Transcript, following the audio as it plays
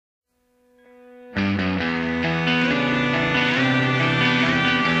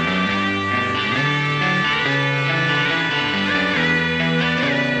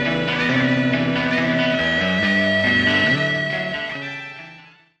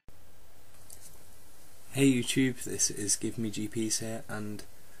Hey YouTube, this is GiveMeGpz here, and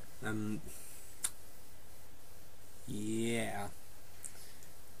yeah,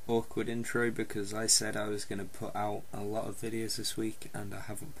 awkward intro because I said I was going to put out a lot of videos this week and I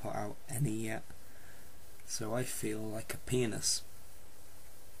haven't put out any yet, so I feel like a penis.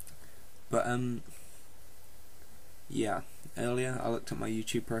 But yeah, earlier I looked at my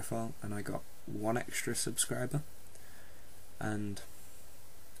YouTube profile and I got 1 extra subscriber, and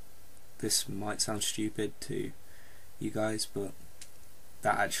this might sound stupid to you guys, but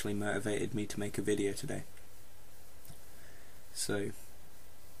that actually motivated me to make a video today. So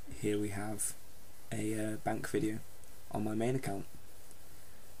here we have a bank video on my main account,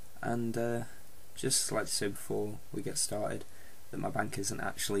 and just like to say before we get started that my bank isn't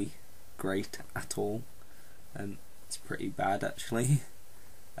actually great at all. It's pretty bad actually.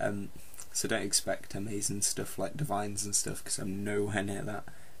 So don't expect amazing stuff like divines and stuff, because I'm nowhere near that.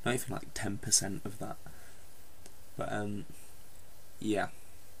 Not even like 10% of that. But yeah.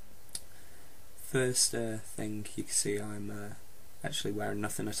 First thing you can see, I'm actually wearing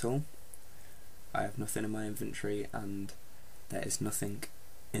nothing at all. I have nothing in my inventory and there is nothing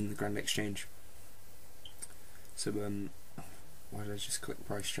in the Grand Exchange. So why did I just click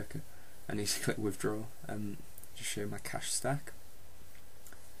price checker? I need to click withdraw. Just show my cash stack.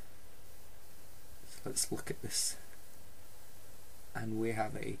 So let's look at this. And we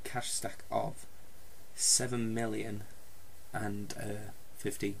have a cash stack of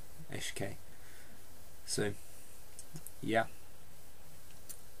 7,050,000-ish K. So yeah,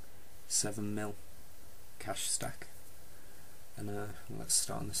 7 mil cash stack. And let's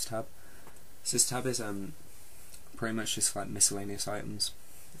start on this tab. So this tab is pretty much just like miscellaneous items,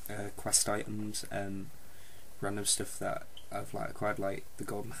 quest items, random stuff that I've like acquired, like the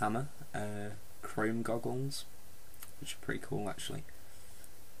golden hammer, chrome goggles, which are pretty cool actually.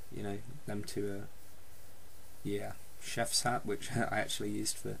 You know, them two, yeah, chef's hat, which I actually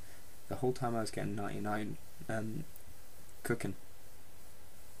used for the whole time I was getting 99 cooking.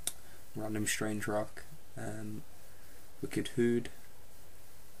 Random strange rock, wicked hood,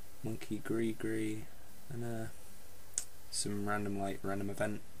 monkey gree, and some random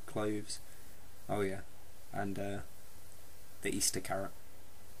event cloves. Oh yeah, and the Easter carrot,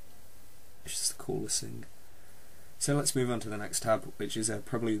 which is the coolest thing. So let's move on to the next tab, which is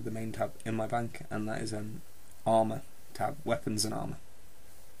probably the main tab in my bank, and that is armour tab, weapons and armour.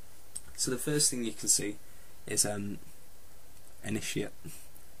 So the first thing you can see is initiate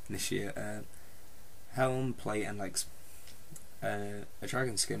helm, plate and legs, a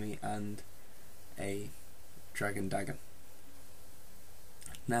dragon skimmy and a dragon dagger.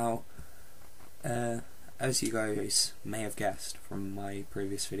 Now as you guys may have guessed from my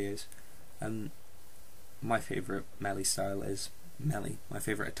previous videos, my favourite melee style is melee. My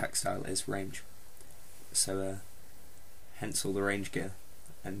favourite attack style is range. So hence all the range gear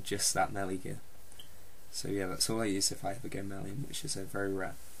and just that melee gear. So yeah, that's all I use if I ever go melee, which is very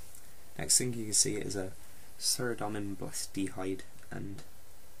rare. Next thing you can see is a Ceredomin Blessed D'hide, and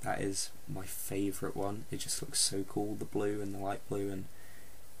that is my favourite one. It just looks so cool, the blue and the light blue, and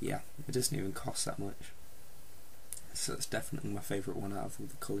yeah, it doesn't even cost that much. So it's definitely my favourite one out of all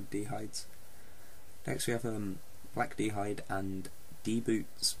the coloured D'hides. Next we have black D'hide and D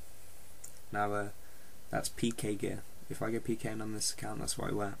boots. Now that's PK gear. If I go PKing on this account, that's what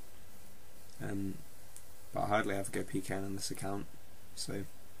I wear. But I hardly ever go PKing on this account, so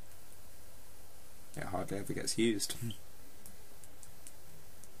it hardly ever gets used.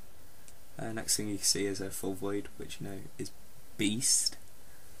 Next thing you can see is a full void, which you know is beast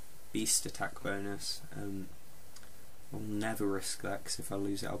attack bonus. I'll never risk that, because if I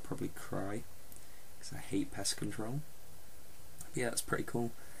lose it I'll probably cry, because I hate pest control. Yeah, that's pretty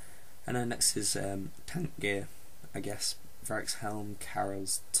cool. And then next is tank gear, I guess. Varric's helm,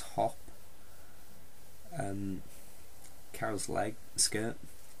 Carol's top, Carol's skirt.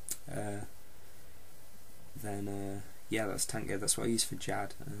 Then yeah, that's tank gear. That's what I use for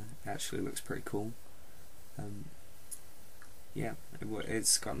Jad. It actually looks pretty cool. Yeah,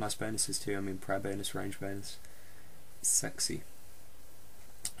 it's got nice bonuses too. I mean, prayer bonus, range bonus. It's sexy.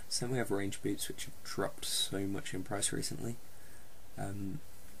 So then we have range boots, which have dropped so much in price recently.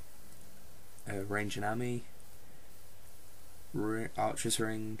 Range and Ami, Archer's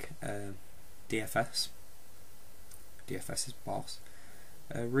Ring, DFS. DFS is boss.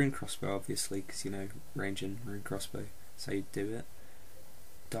 Rune crossbow, obviously, because you know, range and rune crossbow, so you do it.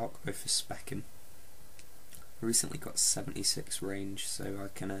 Dark bow for specking. I recently got 76 range, so I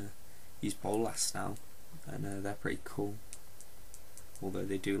can use bolas now, and they're pretty cool, although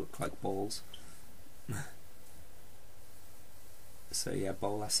they do look like balls. So yeah,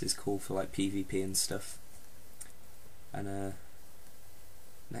 bolas is cool for like PvP and stuff. And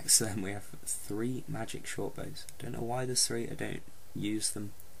next to them we have 3 magic shortbows. I don't know why there's 3, I don't use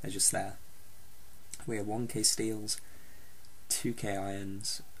them, they're just there. We have 1k steels, 2k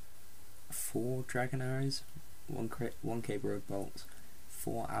irons, 4 dragon arrows, 1k road bolts,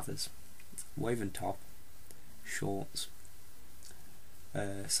 4 avers, woven top, shorts,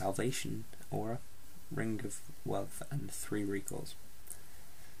 salvation aura, ring of wealth, and 3 recalls.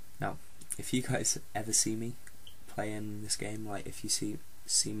 Now, if you guys ever see me playing this game, like if you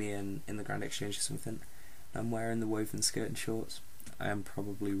see me in the Grand Exchange or something, and I'm wearing the woven skirt and shorts, I am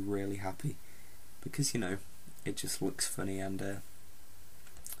probably really happy, because, you know, it just looks funny and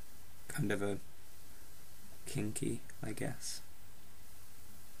kind of a kinky, I guess.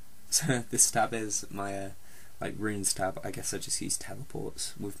 So this tab is my like runes tab. I guess I just use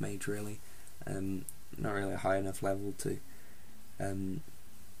teleports with mage, really. Not really a high enough level to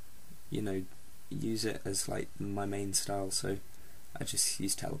you know, use it as like my main style, so I just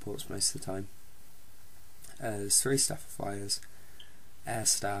use teleports most of the time. There's 3 staff of fires, air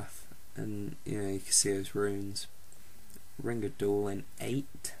staff, and you know, you can see those runes. Ring of duel in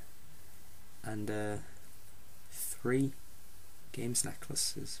 8, and 3 games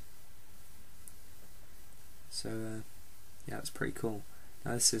necklaces. So yeah, it's pretty cool.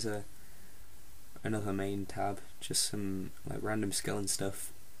 Now this is another main tab, just some like random skill and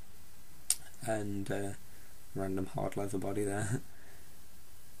stuff, and random hard leather body there.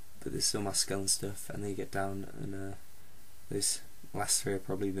 But this is all my skill and stuff, and then you get down, and those last 3 are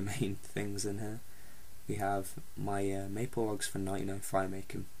probably the main things in here. We have my maple logs for 99 fire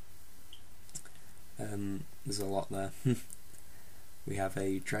making. There's a lot there. We have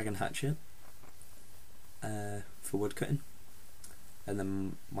a dragon hatchet for wood cutting, and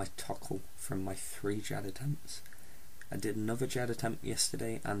then my tockle from my 3 jad attempts. I did another jad attempt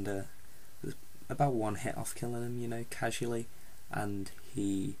yesterday, and was about 1 hit off killing him, you know, casually, and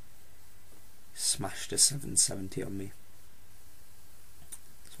he smashed a 770 on me.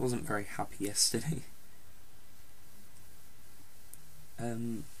 So I wasn't very happy yesterday.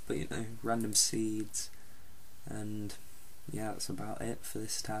 But you know, random seeds, and yeah, that's about it for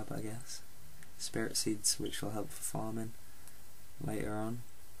this tab, I guess. Spirit seeds, which will help for farming later on.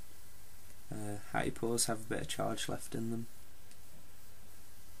 Hatty paws have a bit of charge left in them.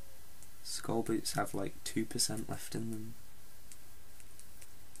 Skull boots have like 2% left in them.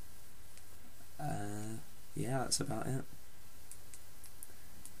 Yeah, that's about it.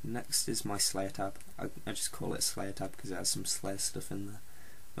 Next is my Slayer tab. I just call it Slayer tab because it has some Slayer stuff in there.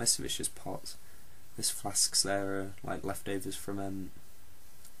 Most of it's just pots. There's flasks there are like leftovers from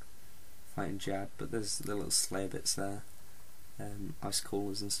fighting Jad, but there's the little Slayer bits there. Ice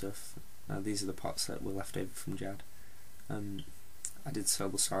coolers and stuff. These are the pots that were left over from Jad. I did sell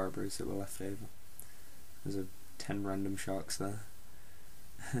the Sorrow brews that were left over. There's 10 random sharks there.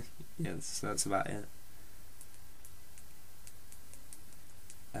 Yeah, so that's about it.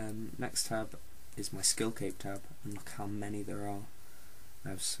 Next tab is my skill cape tab, and look how many there are. I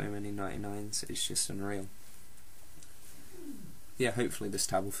have so many 99s, it's just unreal. Yeah, hopefully this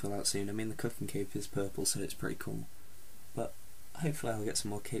tab will fill out soon. I mean, the cooking cape is purple, so it's pretty cool, but hopefully I'll get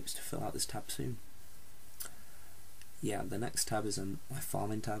some more capes to fill out this tab soon. Yeah, the next tab is my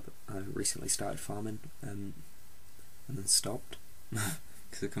farming tab. I recently started farming and then stopped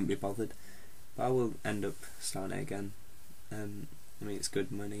because I couldn't be bothered, but I will end up starting it again. I mean, it's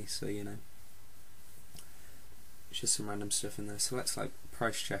good money, so you know. It's just some random stuff in there. So let's like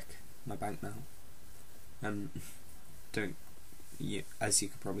price check my bank now. As you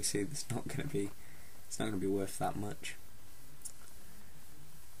can probably see, it's not going to be worth that much.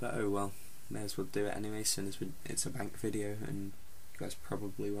 But oh well, may as well do it anyway. Soon as it's a bank video, and you guys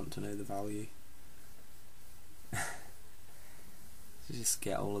probably want to know the value. So just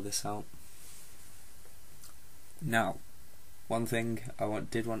get all of this out. Now, one thing I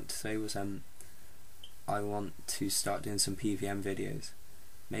did want to say was I want to start doing some PVM videos.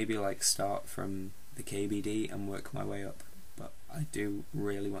 Maybe like start from the KBD and work my way up. But I do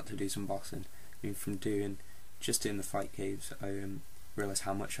really want to do some bossing. I mean, from just doing the fight caves, I realised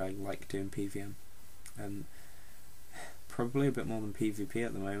how much I like doing PVM. Probably a bit more than PvP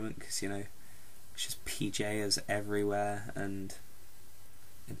at the moment, because you know, it's just PJs everywhere, and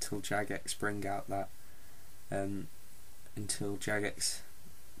until Jagex bring out that until Jagex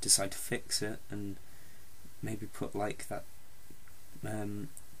decide to fix it and maybe put like that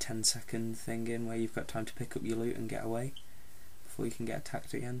 10-second thing in where you've got time to pick up your loot and get away before you can get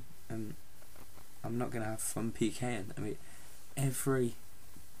attacked again. I'm not going to have fun PKing. I mean,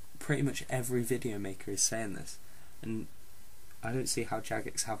 pretty much every video maker is saying this, and I don't see how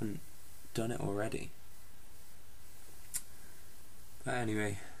Jagex haven't done it already. But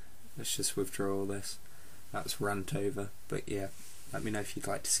anyway, let's just withdraw all this. That's rant over. But yeah, let me know if you'd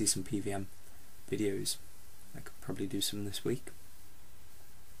like to see some PVM videos. I could probably do some this week.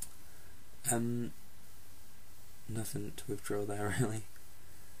 Nothing to withdraw there really.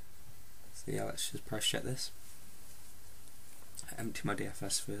 So yeah, let's just press check this. Empty my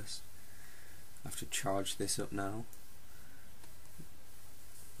DFS first. I have to charge this up now.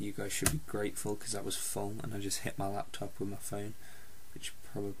 You guys should be grateful because that was full and I just hit my laptop with my phone, which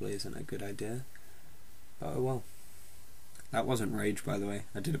probably isn't a good idea. But oh well. That wasn't rage, by the way.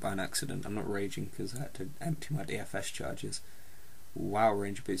 I did it by an accident. I'm not raging because I had to empty my DFS charges. Wow,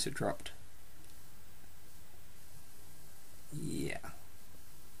 Ranger boots had dropped. Yeah.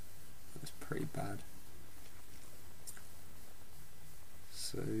 That was pretty bad.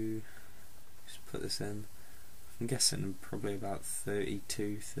 So, just put this in. I'm guessing probably about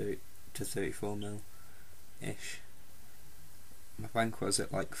 32 to 34 mil ish. My bank was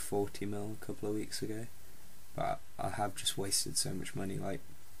at like 40 mil a couple of weeks ago, but I have just wasted so much money, like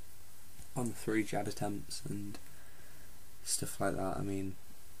on the 3 JAD attempts and stuff like that. I mean,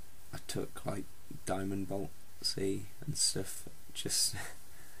 I took like Diamond Bolt C and stuff, just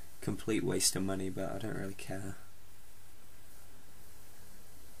complete waste of money, but I don't really care.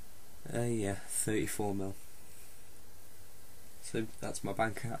 Yeah, 34 mil. So that's my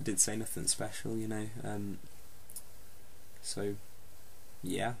bank. I did say nothing special, you know. So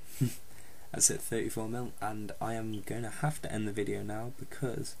yeah, that's it, 34 mil, and I am going to have to end the video now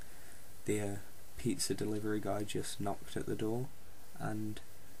because the pizza delivery guy just knocked at the door, and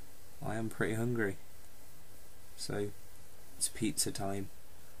I am pretty hungry. So it's pizza time,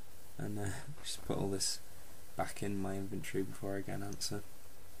 and just put all this back in my inventory before I get an answer.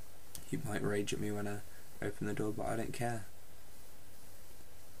 You might rage at me when I open the door, but I don't care.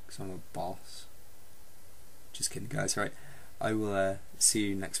 Because I'm a boss. Just kidding guys, right. I will see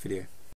you next video.